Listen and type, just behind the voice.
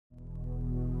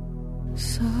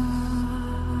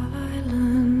Silent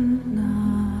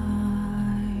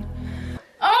night.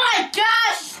 Oh my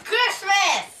gosh, it's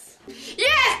Christmas!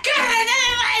 Yes, Christmas!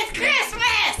 Everybody's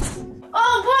Christmas!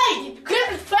 Oh boy,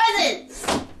 Christmas presents!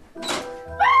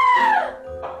 Ah!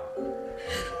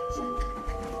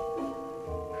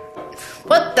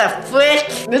 What the frick?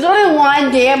 There's only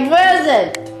one damn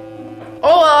present!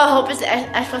 Oh well, I hope it's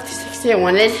Xbox 360 I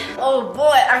wanted. Oh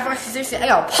boy, Xbox 360, I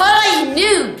got party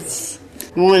noobs!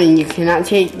 Warning, you cannot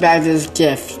take back this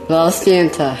gift. Little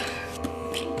Santa.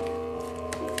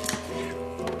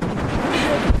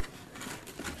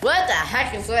 What the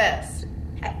heck is this?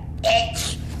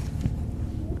 Itch!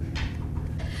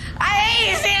 I hate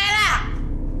you, Santa!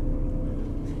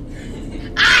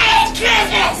 I hate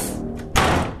Christmas!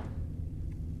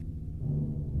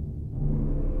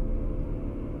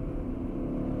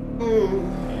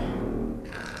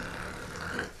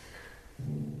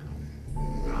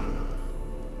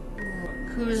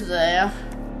 Who's there?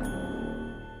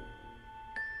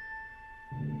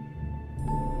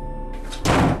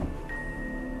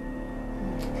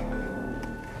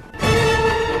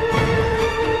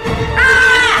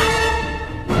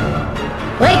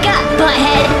 Wake up,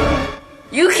 butthead!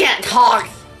 You can't talk!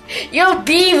 You're a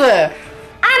beaver!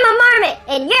 I'm a marmot,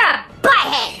 and you're a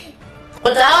butthead!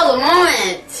 What the hell's a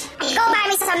moment? Go buy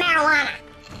me some marijuana.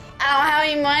 I don't have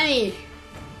any money.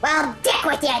 Well, dick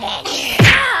with you then.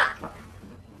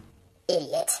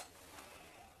 Idiot.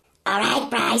 Alright,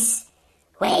 Bryce.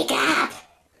 Wake up.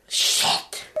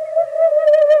 Shit.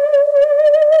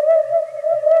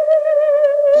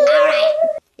 Alright.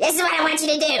 This is what I want you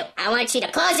to do. I want you to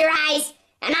close your eyes,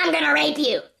 and I'm gonna rape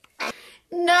you.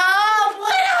 No,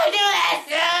 please don't do that,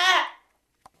 sir!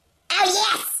 Oh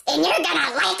yes, and you're gonna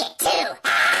like it too.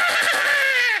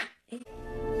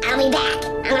 I'll be back.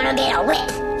 I'm gonna get a whip.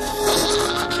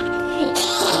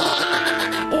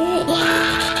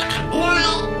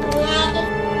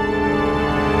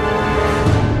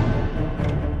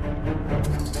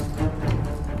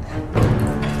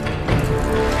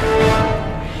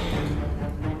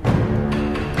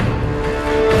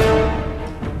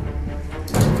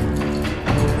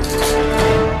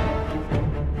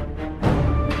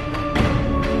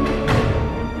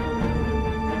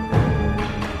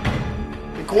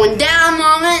 Going down,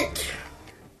 moment.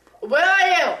 Where are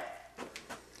you?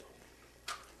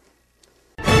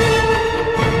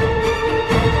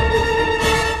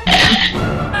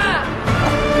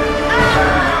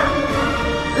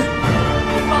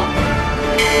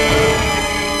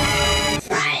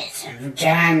 Bryce, I'm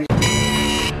done.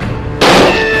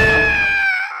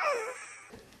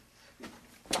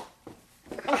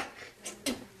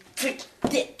 Freak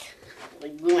dick.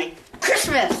 Like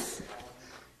Christmas.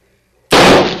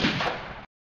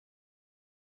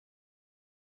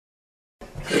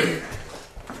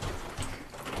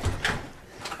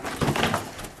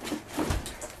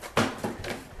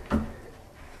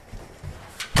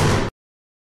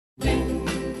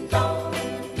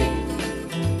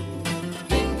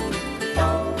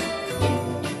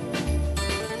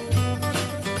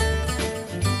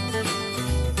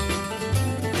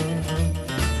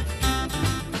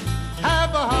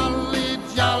 Have a holly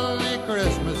jolly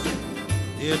Christmas.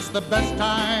 It's the best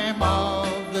time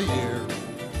of the year.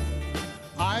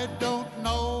 I don't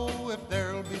know if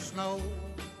there'll be snow.